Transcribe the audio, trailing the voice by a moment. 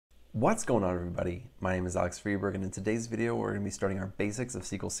What's going on, everybody? My name is Alex Freeberg, and in today's video we're going to be starting our Basics of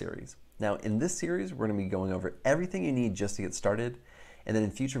SQL series. Now in this series we're going to be going over everything you need just to get started, and then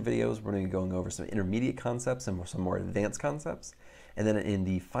in future videos we're going to be going over some intermediate concepts and some more advanced concepts, and then in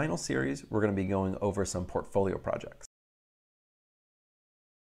the final series we're going to be going over some portfolio projects.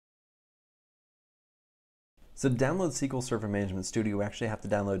 So to download SQL Server Management Studio, you actually have to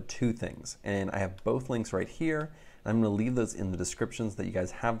download two things, and I have both links right here. I'm going to leave those in the descriptions that you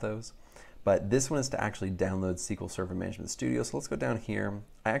guys have those. But this one is to actually download SQL Server Management Studio. So let's go down here.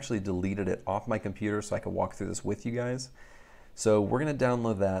 I actually deleted it off my computer so I could walk through this with you guys. So we're going to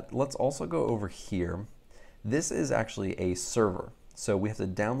download that. Let's also go over here. This is actually a server. So we have to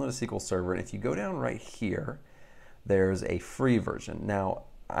download a SQL Server. And if you go down right here, there's a free version. Now,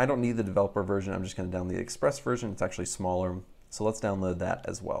 I don't need the developer version. I'm just going to download the Express version. It's actually smaller. So let's download that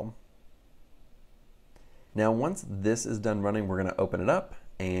as well. Now once this is done running, we're going to open it up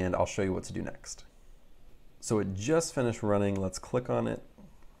and I'll show you what to do next. So it just finished running. Let's click on it.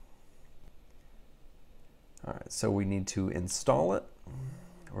 All right, so we need to install it.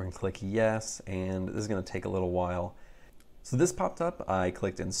 We're going to click yes, and this is going to take a little while. So this popped up, I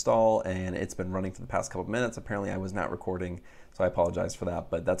clicked install, and it's been running for the past couple of minutes. Apparently I was not recording, so I apologize for that,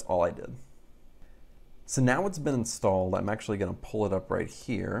 but that's all I did. So now it's been installed, I'm actually going to pull it up right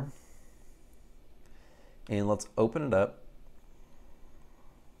here. And let's open it up.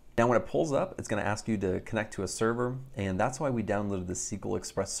 Now when it pulls up, it's going to ask you to connect to a server, and that's why we downloaded the SQL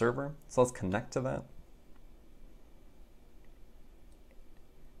Express server. So let's connect to that.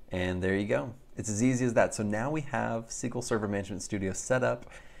 And there you go. It's as easy as that. So now we have SQL Server Management Studio set up,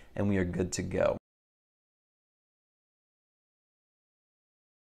 and we are good to go.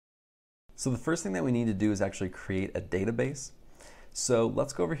 So the first thing that we need to do is actually create a database. So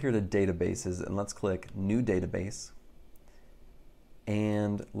let's go over here to databases and let's click new database,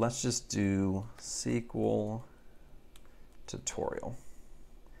 and let's just do SQL tutorial.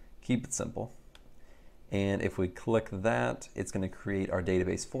 Keep it simple. And if we click that, it's going to create our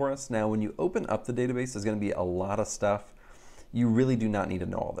database for us. Now when you open up the database, there's going to be a lot of stuff. You really do not need to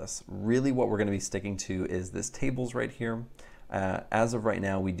know all this. Really what we're going to be sticking to is this tables right here. As of right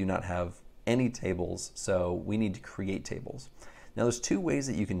now, we do not have any tables, so we need to create tables. Now there's two ways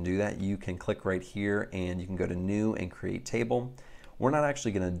that you can do that. You can click right here and you can go to new and create table. We're not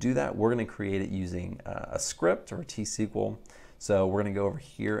actually going to do that. We're going to create it using a script or a T-SQL. So we're going to go over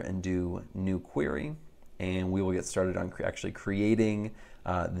here and do new query, and we will get started on actually creating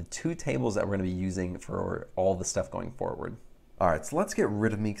the two tables that we're going to be using for all the stuff going forward. All right, so let's get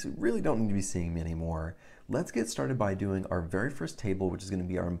rid of me because we really don't need to be seeing me anymore. Let's get started by doing our very first table, which is going to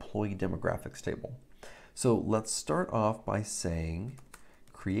be our employee demographics table. So let's start off by saying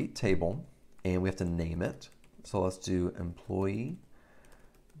create table, and we have to name it. So let's do employee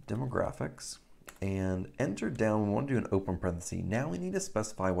demographics and enter down. We want to do an open parenthesis. Now we need to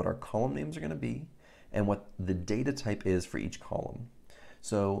specify what our column names are going to be and what the data type is for each column.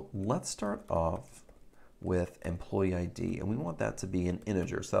 So let's start off with employee ID, and we want that to be an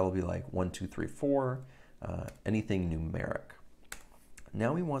integer. So that'll be like 1, 2, 3, 4, anything numeric.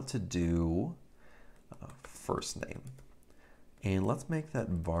 Now we want to do first name, and let's make that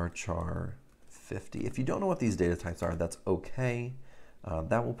varchar 50. If you don't know what these data types are, that's okay.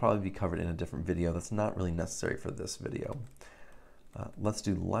 That will probably be covered in a different video. That's not really necessary for this video. Let's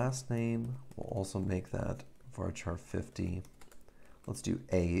do last name. We'll also make that varchar 50. Let's do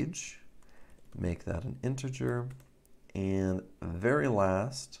age, make that an integer, and very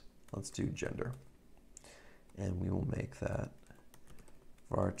last, let's do gender, and we will make that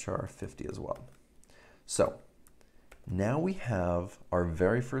varchar 50 as well. So now we have our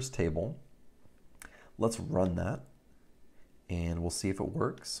very first table. Let's run that and we'll see if it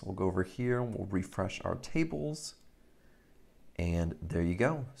works. We'll go over here, we'll refresh our tables, and there you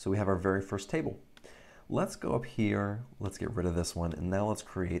go. So we have our very first table. Let's go up here, let's get rid of this one, and now let's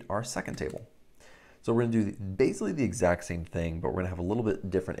create our second table. So we're going to do basically the exact same thing, but we're going to have a little bit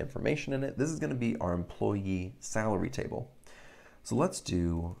different information in it. This is going to be our employee salary table. So let's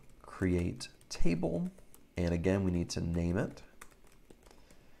do create table, and again we need to name it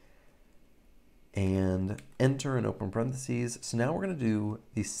and enter an open parentheses. So now we're going to do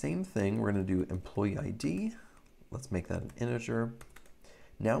the same thing. We're going to do employee ID. Let's make that an integer.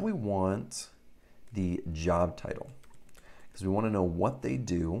 Now we want the job title because we want to know what they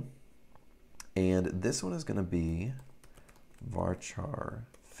do, and this one is going to be varchar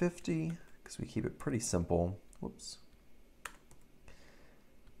 50 because we keep it pretty simple. Whoops.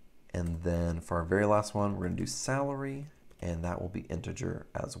 And then for our very last one, we're going to do salary, and that will be integer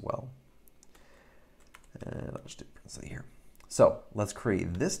as well. And I'll just do parentheses here. So let's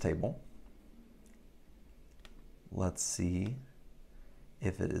create this table. Let's see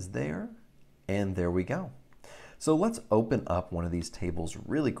if it is there. And there we go. So let's open up one of these tables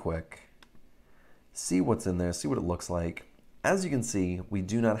really quick, see what's in there, see what it looks like. As you can see, we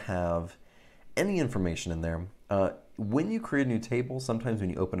do not have any information in there. When you create a new table, sometimes when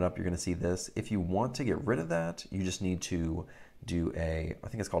you open it up, you're going to see this. If you want to get rid of that, you just need to do I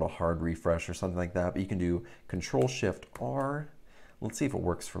think it's called a hard refresh or something like that, but you can do Control-Shift-R. Let's see if it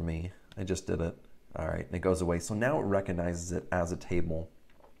works for me. I just did it. All right, and it goes away. So now it recognizes it as a table.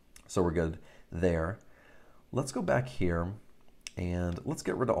 So we're good there. Let's go back here and let's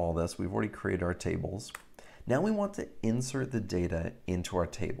get rid of all this. We've already created our tables. Now we want to insert the data into our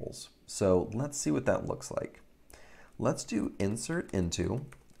tables. So let's see what that looks like. Let's do insert into,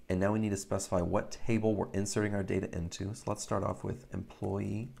 and now we need to specify what table we're inserting our data into. So let's start off with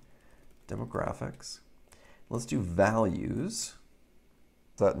employee demographics. Let's do values.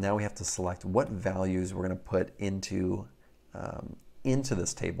 So now we have to select what values we're going to put into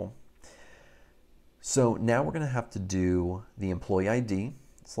this table. So now we're going to have to do the employee ID.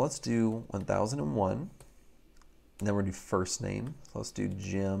 So let's do 1001. And then we're going to do first name. So let's do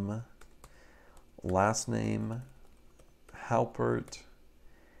Jim. Last name, Halpert.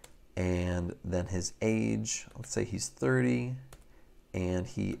 And then his age, let's say he's 30. And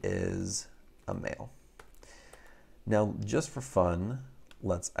he is a male. Now, just for fun,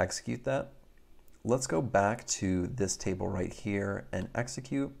 let's execute that. Let's go back to this table right here and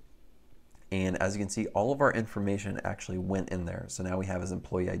execute. And as you can see, all of our information actually went in there. So now we have his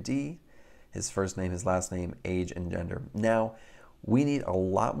employee ID, his first name, his last name, age, and gender. Now, we need a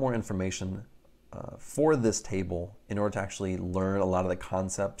lot more information for this table in order to actually learn a lot of the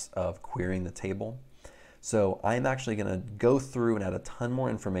concepts of querying the table. So I'm actually going to go through and add a ton more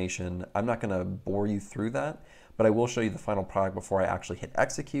information. I'm not going to bore you through that, but I will show you the final product before I actually hit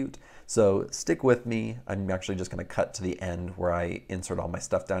execute. So stick with me. I'm actually just going to cut to the end where I insert all my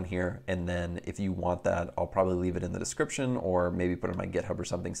stuff down here. And then if you want that, I'll probably leave it in the description or maybe put it on my GitHub or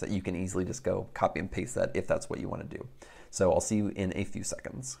something so that you can easily just go copy and paste that if that's what you want to do. So I'll see you in a few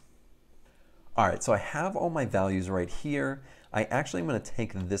seconds. All right, so I have all my values right here. I actually am going to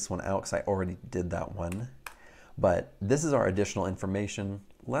take this one out because I already did that one. But this is our additional information.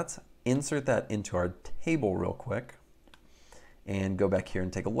 Let's insert that into our table real quick and go back here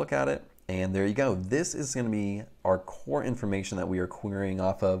and take a look at it. And there you go. This is going to be our core information that we are querying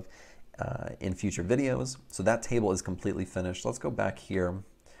off of in future videos. So that table is completely finished. Let's go back here.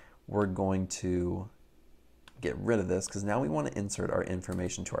 We're going to get rid of this because now we want to insert our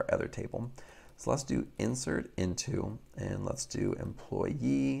information to our other table. So let's do insert into, and let's do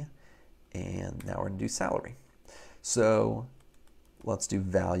employee, and now we're going to do salary. So let's do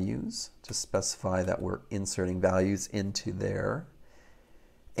values to specify that we're inserting values into there.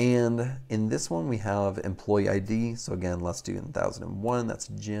 And in this one we have employee ID. So again, let's do 1001, that's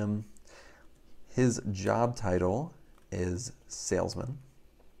Jim. His job title is salesman.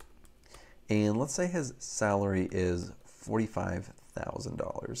 And let's say his salary is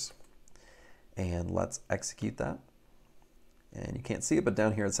 $45,000. And let's execute that. And you can't see it, but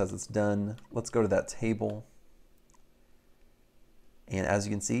down here it says it's done. Let's go to that table. And as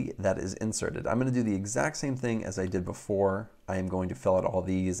you can see, that is inserted. I'm going to do the exact same thing as I did before. I am going to fill out all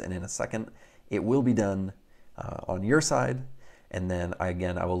these, and in a second, it will be done on your side. And then I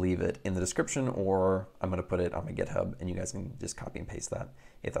will leave it in the description, or I'm going to put it on my GitHub, and you guys can just copy and paste that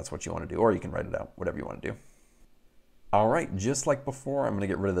if that's what you want to do, or you can write it out, whatever you want to do. All right, just like before, I'm going to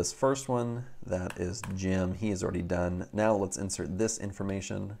get rid of this first one. That is Jim. He is already done. Now let's insert this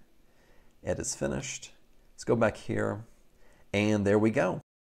information. It is finished. Let's go back here, and there we go.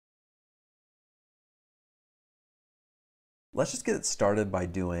 Let's just get it started by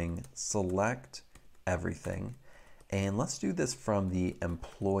doing select everything. And let's do this from the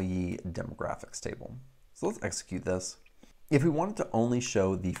employee demographics table. So let's execute this. If we wanted to only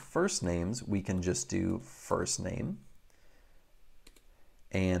show the first names, we can just do first name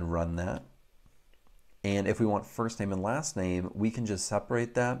and run that. And if we want first name and last name, we can just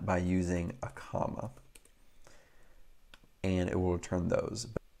separate that by using a comma. And it will return those.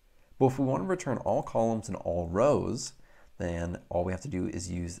 But if we want to return all columns and all rows, then all we have to do is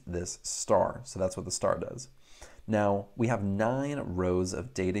use this star. So that's what the star does. Now, we have 9 rows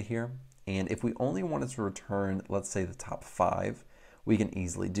of data here, and if we only wanted to return, let's say, the top 5, we can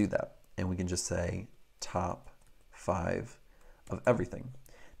easily do that. And we can just say top 5 of everything.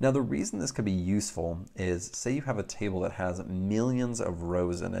 Now, the reason this could be useful is, say you have a table that has millions of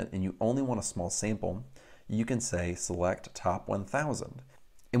rows in it, and you only want a small sample, you can say select top 1000.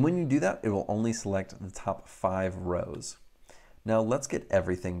 And when you do that, it will only select the top 5 rows. Now let's get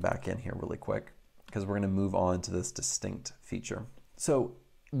everything back in here really quick because we're going to move on to this distinct feature. So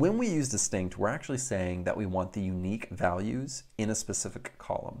when we use distinct, we're actually saying that we want the unique values in a specific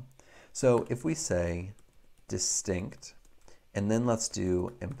column. So if we say distinct, and then let's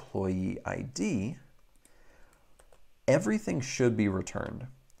do employee ID, everything should be returned.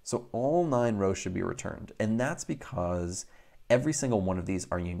 So all 9 rows should be returned. And that's because every single one of these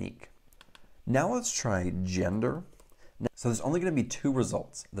are unique. Now let's try gender. So there's only going to be 2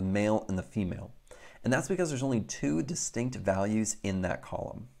 results, the male and the female. And that's because there's only 2 distinct values in that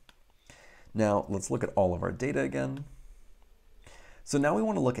column. Now let's look at all of our data again. So now we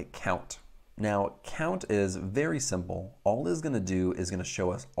want to look at count. Now count is very simple. All it's going to do is going to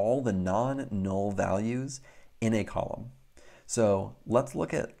show us all the non-null values in a column. So let's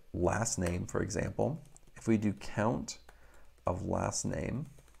look at last name, for example. If we do count of last name,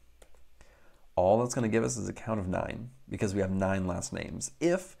 all that's going to give us is a count of 9 because we have 9 last names.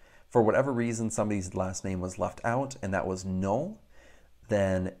 If for whatever reason somebody's last name was left out and that was null,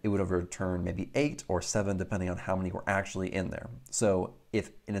 then it would have returned maybe 8 or 7 depending on how many were actually in there. So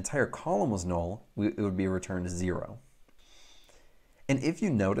if an entire column was null, it would be returned 0. And if you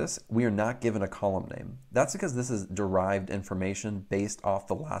notice, we are not given a column name. That's because this is derived information based off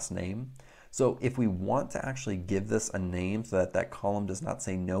the last name. So if we want to actually give this a name so that that column does not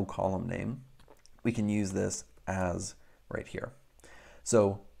say no column name, we can use this as right here.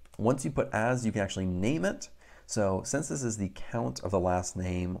 So once you put as, you can actually name it. So since this is the count of the last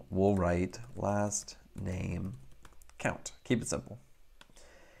name, we'll write last name count. Keep it simple.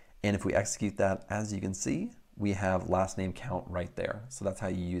 And if we execute that, as you can see, we have last name count right there. So that's how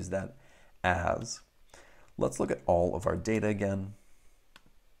you use that as. Let's look at all of our data again.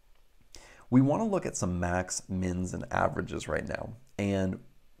 We want to look at some max, mins, and averages right now. And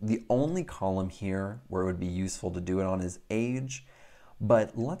the only column here where it would be useful to do it on is age.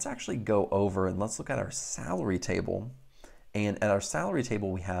 But let's actually go over and let's look at our salary table. And at our salary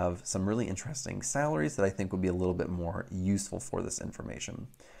table, we have some really interesting salaries that I think would be a little bit more useful for this information.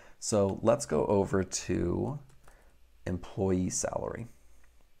 So let's go over to employee salary.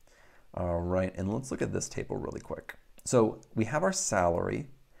 All right, and let's look at this table really quick. So we have our salary.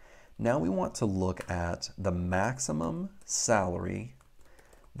 Now we want to look at the maximum salary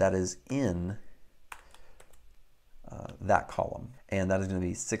that is in that column, and that is going to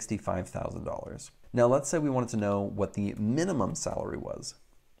be $65,000. Now let's say we wanted to know what the minimum salary was.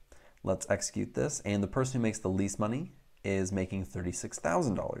 Let's execute this, and the person who makes the least money is making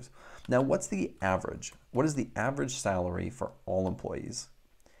 $36,000. Now what's the average? What is the average salary for all employees?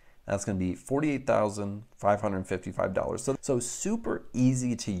 That's going to be $48,555. So super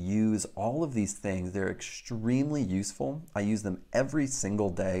easy to use all of these things. They're extremely useful. I use them every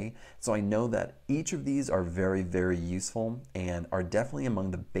single day. So I know that each of these are very, very useful and are definitely among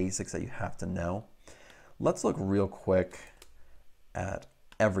the basics that you have to know. Let's look real quick at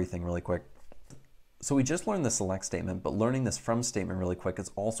everything really quick. So we just learned the select statement, but learning this from statement really quick is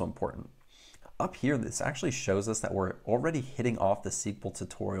also important. Up here, this actually shows us that we're already hitting off the SQL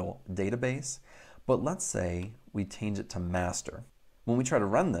tutorial database, but let's say we change it to master. When we try to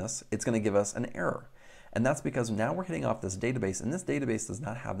run this, it's going to give us an error. And that's because now we're hitting off this database, and this database does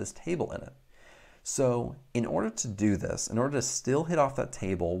not have this table in it. So in order to do this, in order to still hit off that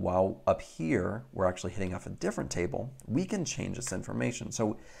table while up here we're actually hitting off a different table, we can change this information.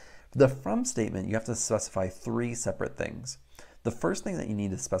 So the from statement, you have to specify 3 separate things. The first thing that you need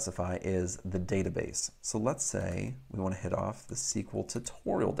to specify is the database. So let's say we want to hit off the SQL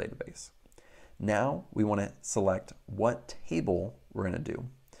tutorial database. Now we want to select what table we're going to do.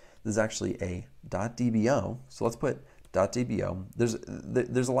 This is actually a .dbo, so let's put .dbo.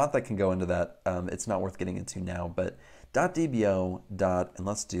 There's a lot that can go into that. It's not worth getting into now, but .dbo and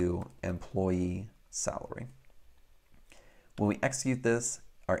let's do employee salary. When we execute this,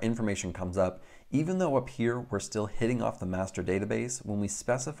 our information comes up. Even though up here we're still hitting off the master database, when we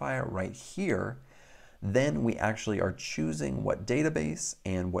specify it right here, then we actually are choosing what database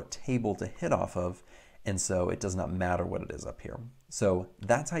and what table to hit off of, and so it does not matter what it is up here. So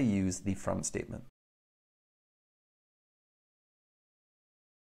that's how you use the from statement.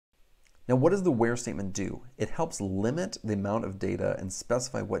 Now what does the where statement do? It helps limit the amount of data and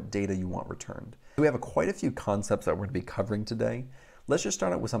specify what data you want returned. So we have quite a few concepts that we're going to be covering today. Let's just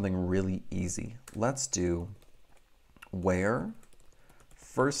start out with something really easy. Let's do where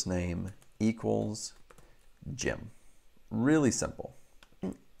first name equals Jim. Really simple.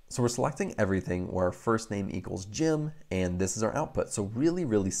 So we're selecting everything where our first name equals Jim, and this is our output. So really,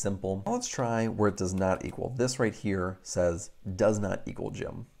 really simple. Now let's try where it does not equal. This right here says does not equal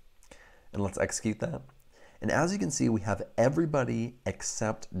Jim. And let's execute that. And as you can see, we have everybody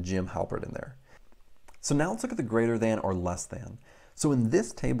except Jim Halpert in there. So now let's look at the greater than or less than. So in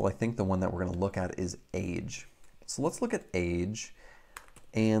this table, I think the one that we're going to look at is age. So let's look at age,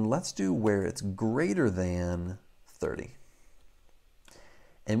 and let's do where it's greater than 30.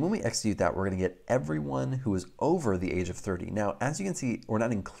 And when we execute that, we're going to get everyone who is over the age of 30. Now, as you can see, we're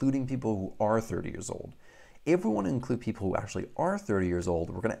not including people who are 30 years old. If we want to include people who actually are 30 years old,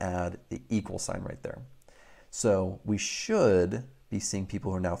 we're going to add the equal sign right there. So we should be seeing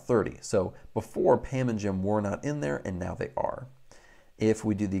people who are now 30. So before, Pam and Jim were not in there, and now they are. If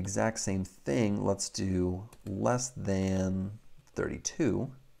we do the exact same thing, let's do less than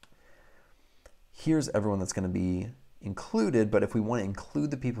 32. Here's everyone that's going to be included, but if we want to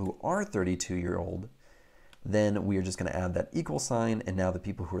include the people who are 32-year-old, then we are just going to add that equal sign, and now the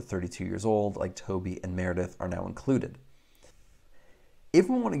people who are 32 years old, like Toby and Meredith, are now included. If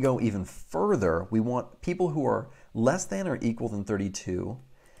we want to go even further, we want people who are less than or equal than 32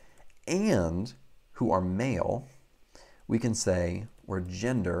 and who are male. We can say where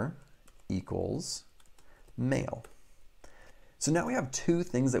gender equals male. So now we have two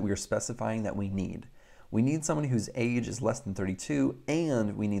things that we are specifying that we need. We need someone whose age is less than 32,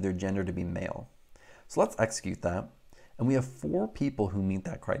 and we need their gender to be male. So let's execute that, and we have 4 people who meet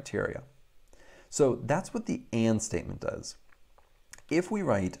that criteria. So that's what the AND statement does. If we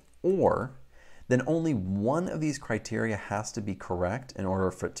write OR, then only one of these criteria has to be correct in order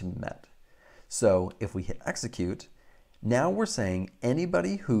for it to be met. So if we hit execute, now we're saying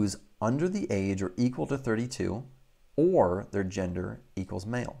anybody who's under the age or equal to 32, or their gender equals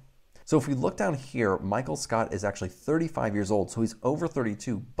male. So if we look down here, Michael Scott is actually 35 years old, so he's over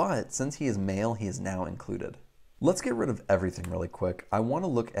 32, but since he is male, he is now included. Let's get rid of everything really quick. I want to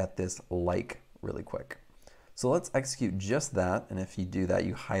look at this like really quick. So let's execute just that, and if you do that,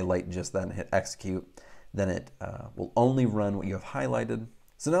 you highlight just that and hit execute, then it will only run what you have highlighted.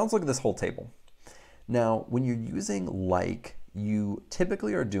 So now let's look at this whole table. Now, when you're using like, you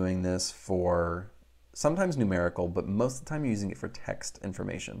typically are doing this for sometimes numerical, but most of the time you're using it for text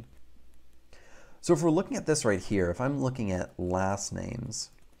information. So if we're looking at this right here, if I'm looking at last names,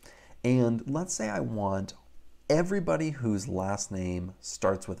 and let's say I want everybody whose last name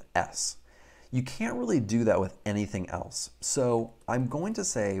starts with S. You can't really do that with anything else. So I'm going to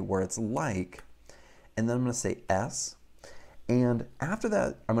say where it's like, and then I'm going to say S, and after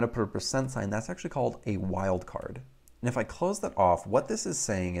that I'm going to put a % sign. That's actually called a wildcard. And if I close that off, what this is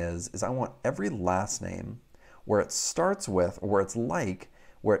saying is I want every last name where it starts with, or where it's like,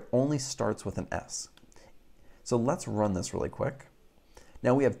 where it only starts with an S. So let's run this really quick.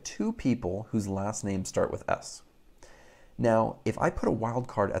 Now we have 2 people whose last names start with S. Now, if I put a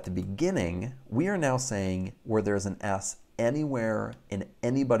wildcard at the beginning, we are now saying where there's an S anywhere in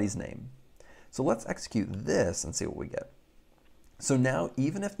anybody's name. So let's execute this and see what we get. So now,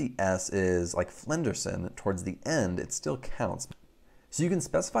 even if the S is like Flenderson towards the end, it still counts. So you can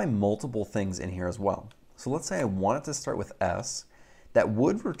specify multiple things in here as well. So let's say I want it to start with S. That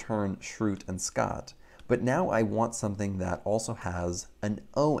would return Schrute and Scott, but now I want something that also has an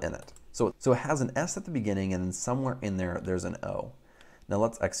O in it. So it has an S at the beginning, and then somewhere in there, there's an O. Now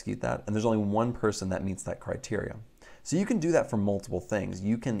let's execute that, and there's only one person that meets that criteria. So you can do that for multiple things.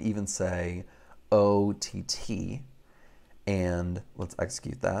 You can even say OTT, and let's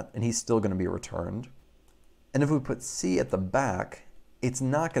execute that, and he's still going to be returned. And if we put C at the back, it's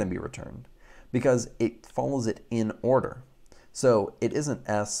not going to be returned because it follows it in order. So it isn't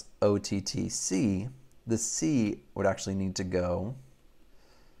SOTTC. The C would actually need to go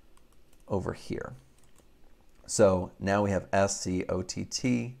over here. So now we have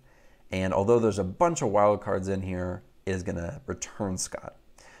SCOTT, and although there's a bunch of wildcards in here, it is going to return Scott.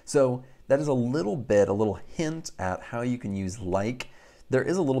 So that is a little hint at how you can use like. There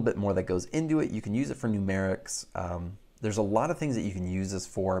is a little bit more that goes into it. You can use it for numerics. There's a lot of things that you can use this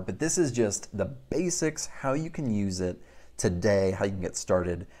for, but this is just the basics, how you can use it today, how you can get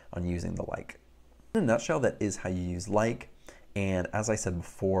started on using the like. In a nutshell, that is how you use like. And as I said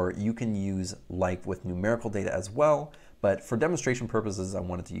before, you can use like with numerical data as well, but for demonstration purposes, I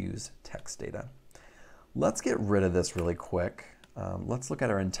wanted to use text data. Let's get rid of this really quick. Let's look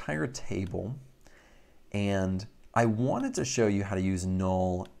at our entire table. And I wanted to show you how to use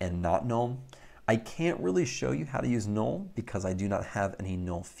null and not null. I can't really show you how to use null because I do not have any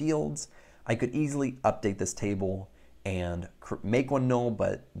null fields. I could easily update this table and make one null,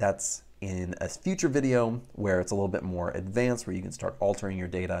 but that's in a future video where it's a little bit more advanced, where you can start altering your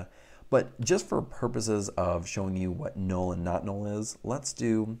data. But just for purposes of showing you what null and not null is, let's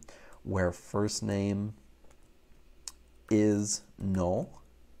do where first name is null.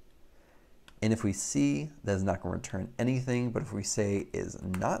 And if we see that it's not going to return anything, but if we say is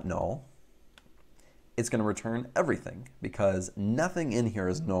not null, it's going to return everything because nothing in here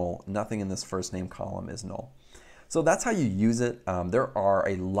is null. Nothing in this first name column is null. So that's how you use it. There are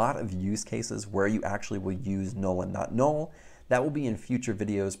a lot of use cases where you actually will use null and not null. That will be in future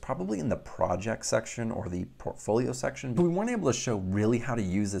videos, probably in the project section or the portfolio section. We weren't able to show really how to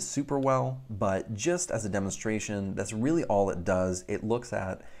use this super well, but just as a demonstration, that's really all it does. It looks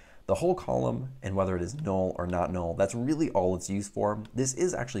at the whole column and whether it is null or not null. That's really all it's used for. This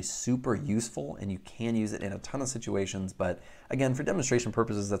is actually super useful and you can use it in a ton of situations, but again, for demonstration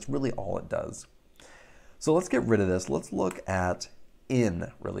purposes, that's really all it does. So let's get rid of this. Let's look at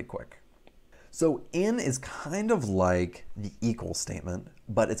in really quick. So in is kind of like the equal statement,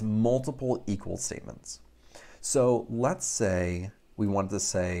 but it's multiple equal statements. So let's say we want to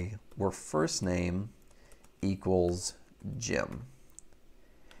say where first name equals Jim.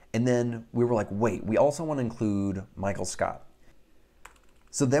 And then we were like, wait, we also want to include Michael Scott.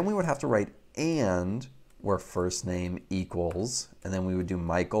 So then we would have to write and where first name equals, and then we would do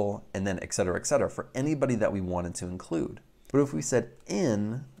Michael, and then et cetera, for anybody that we wanted to include. But if we said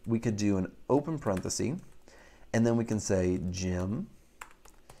in, we could do an open parenthesis, and then we can say Jim,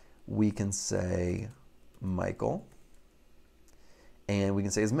 we can say Michael, and we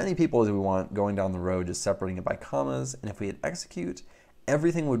can say as many people as we want going down the road, just separating it by commas, and if we hit execute,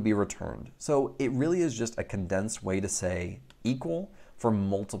 everything would be returned. So it really is just a condensed way to say equal for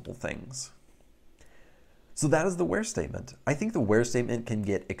multiple things. So that is the where statement. I think the where statement can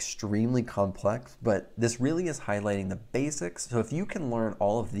get extremely complex, but this really is highlighting the basics. So if you can learn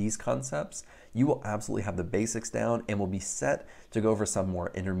all of these concepts, you will absolutely have the basics down and will be set to go over some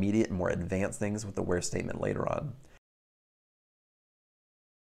more intermediate and more advanced things with the where statement later on.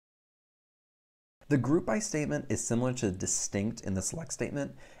 The group by statement is similar to distinct in the select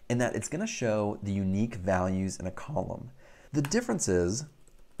statement in that it's going to show the unique values in a column. The difference is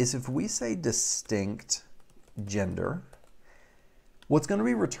if we say distinct gender, what's going to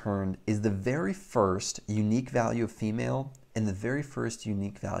be returned is the very first unique value of female and the very first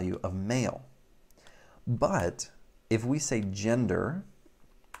unique value of male. But if we say gender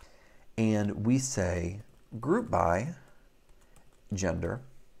and we say group by gender,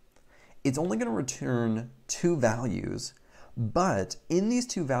 it's only going to return two values, but in these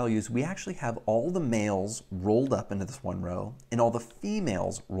two values, we actually have all the males rolled up into this one row and all the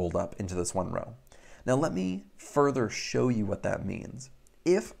females rolled up into this one row. Now let me further show you what that means.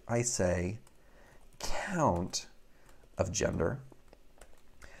 If I say count of gender,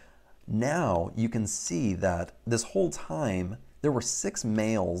 now you can see that this whole time there were 6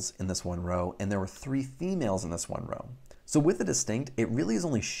 males in this one row and there were 3 females in this one row. So with the distinct, it really is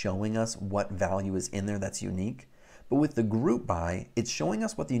only showing us what value is in there that's unique. But with the group by, it's showing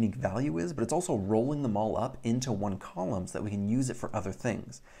us what the unique value is, but it's also rolling them all up into one column so that we can use it for other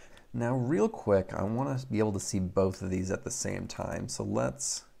things. Now real quick, I want to be able to see both of these at the same time. So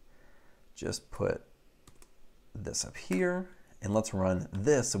let's just put this up here and let's run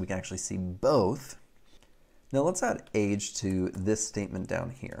this so we can actually see both. Now let's add age to this statement down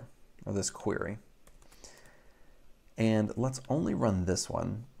here, or this query. And let's only run this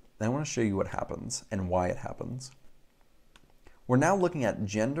one. And I want to show you what happens and why it happens. We're now looking at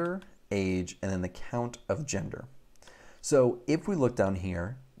gender, age, and then the count of gender. So if we look down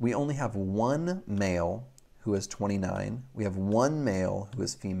here, we only have one male who is 29. We have one male who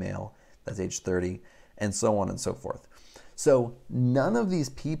is female, that's age 30, and so on and so forth. So none of these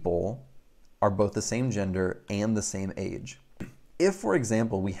people are both the same gender and the same age. If, for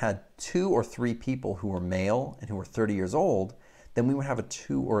example, we had 2 or 3 people who were male and who were 30 years old, then we would have a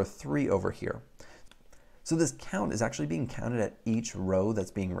 2 or a 3 over here. So this count is actually being counted at each row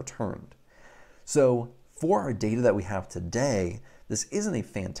that's being returned. So for our data that we have today, this isn't a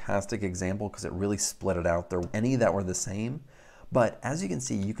fantastic example because it really split it out. There were any that were the same, but as you can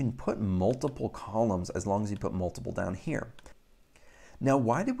see, you can put multiple columns as long as you put multiple down here. Now,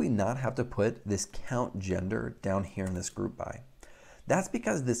 why did we not have to put this count gender down here in this group by? That's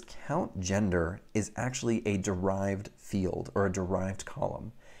because this count gender is actually a derived field or a derived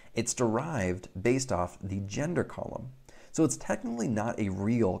column. It's derived based off the gender column. So it's technically not a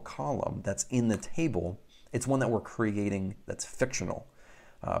real column that's in the table. It's one that we're creating that's fictional,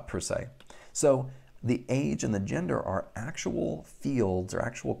 per se. So the age and the gender are actual fields or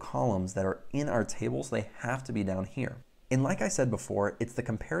actual columns that are in our table, so they have to be down here. And like I said before, it's the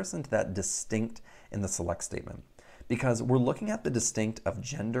comparison to that distinct in the select statement, because we're looking at the distinct of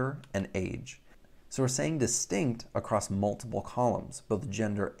gender and age. So we're saying distinct across multiple columns, both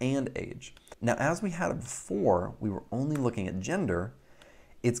gender and age. Now, as we had it before, we were only looking at gender.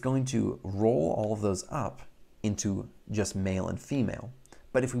 it's going to roll all of those up into just male and female.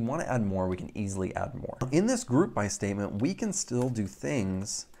 But if we want to add more, we can easily add more. In this group by statement, we can still do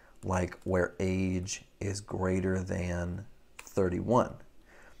things like where age is greater than 31.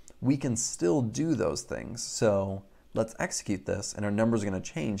 We can still do those things. So let's execute this, and our numbers are going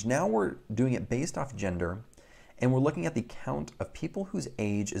to change. Now we're doing it based off gender, and we're looking at the count of people whose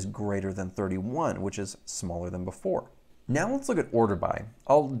age is greater than 31, which is smaller than before. Now let's look at order by.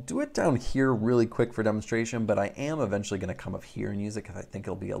 I'll do it down here really quick for demonstration, but I am eventually going to come up here and use it because I think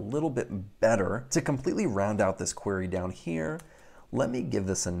it'll be a little bit better. To completely round out this query down here, let me give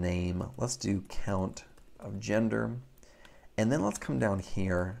this a name. Let's do count of gender. And then let's come down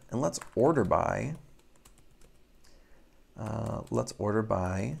here and let's order by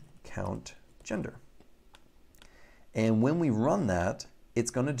count gender. And when we run that,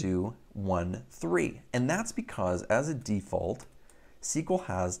 it's going to do 1, 3. And that's because, as a default, SQL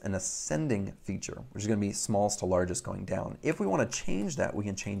has an ascending feature, which is going to be smallest to largest going down. If we want to change that, we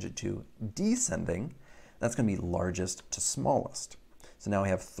can change it to descending. That's going to be largest to smallest. So now we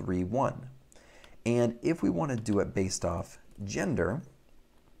have 3, 1. And if we want to do it based off gender,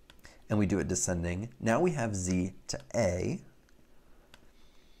 and we do it descending, now we have Z to A.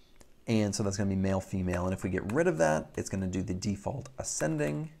 And so that's going to be male, female. And if we get rid of that, it's going to do the default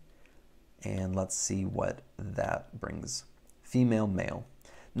ascending. And let's see what that brings. Female, male.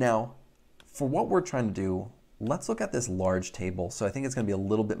 Now, for what we're trying to do, let's look at this large table. So I think it's going to be a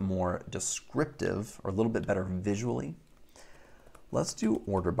little bit more descriptive or a little bit better visually. Let's do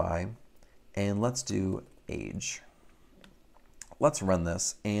order by, and let's do age. Let's run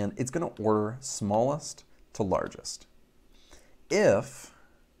this, and it's going to order smallest to largest. If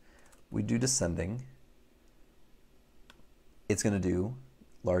we do descending, it's going to do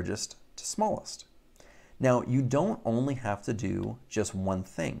largest to smallest. Now, you don't only have to do just one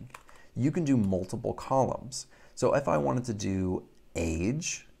thing. You can do multiple columns. So if I wanted to do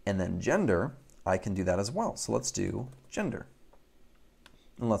age and then gender, I can do that as well. So let's do gender.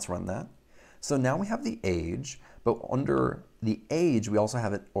 And let's run that. So now we have the age, but under the age, we also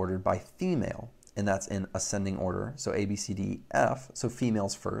have it ordered by female, and that's in ascending order. So A, B, C, D, E, F, so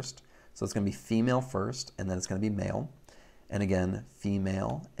females first. So it's going to be female first, and then it's going to be male. And again,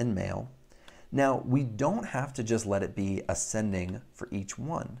 female and male. Now, we don't have to just let it be ascending for each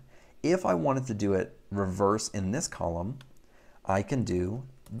one. If I wanted to do it reverse in this column, I can do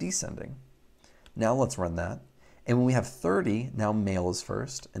descending. Now let's run that. And when we have 30, now male is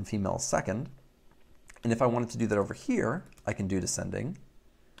first and female is second. And if I wanted to do that over here, I can do descending.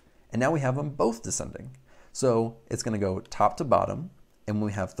 And now we have them both descending. So it's going to go top to bottom. And when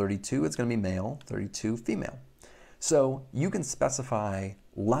we have 32, it's going to be male, 32 female. So you can specify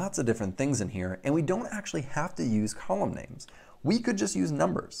lots of different things in here, and we don't actually have to use column names. We could just use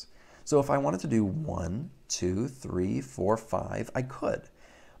numbers. So if I wanted to do 1, 2, 3, 4, 5, I could.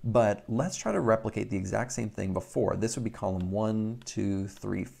 But let's try to replicate the exact same thing before. This would be column 1, 2,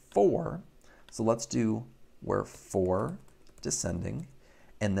 3, 4. So let's do where 4 descending,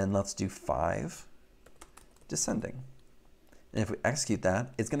 and then let's do 5 descending. And if we execute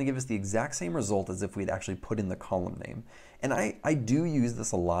that, it's going to give us the exact same result as if we'd actually put in the column name. And I do use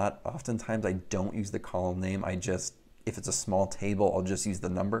this a lot. Oftentimes I don't use the column name. If it's a small table, I'll just use the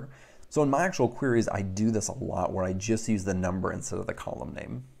number. So in my actual queries, I do this a lot where I just use the number instead of the column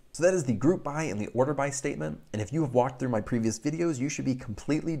name. So that is the group by and the order by statement. And if you have walked through my previous videos, you should be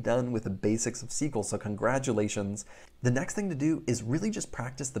completely done with the basics of SQL. So congratulations. The next thing to do is really just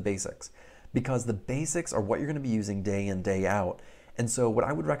practice the basics, because the basics are what you're going to be using day in, day out. And so what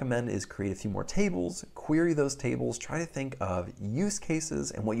I would recommend is create a few more tables, query those tables, try to think of use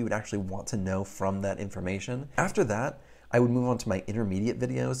cases and what you would actually want to know from that information. After that, I would move on to my intermediate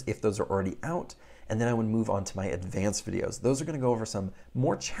videos if those are already out, and then I would move on to my advanced videos. Those are going to go over some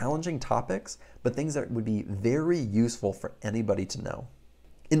more challenging topics, but things that would be very useful for anybody to know.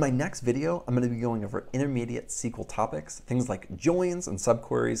 In my next video, I'm going to be going over intermediate SQL topics, things like joins and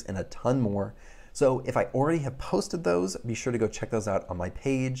subqueries, and a ton more. So if I already have posted those, be sure to go check those out on my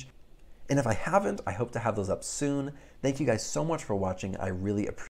page. And if I haven't, I hope to have those up soon. Thank you guys so much for watching. I really appreciate it.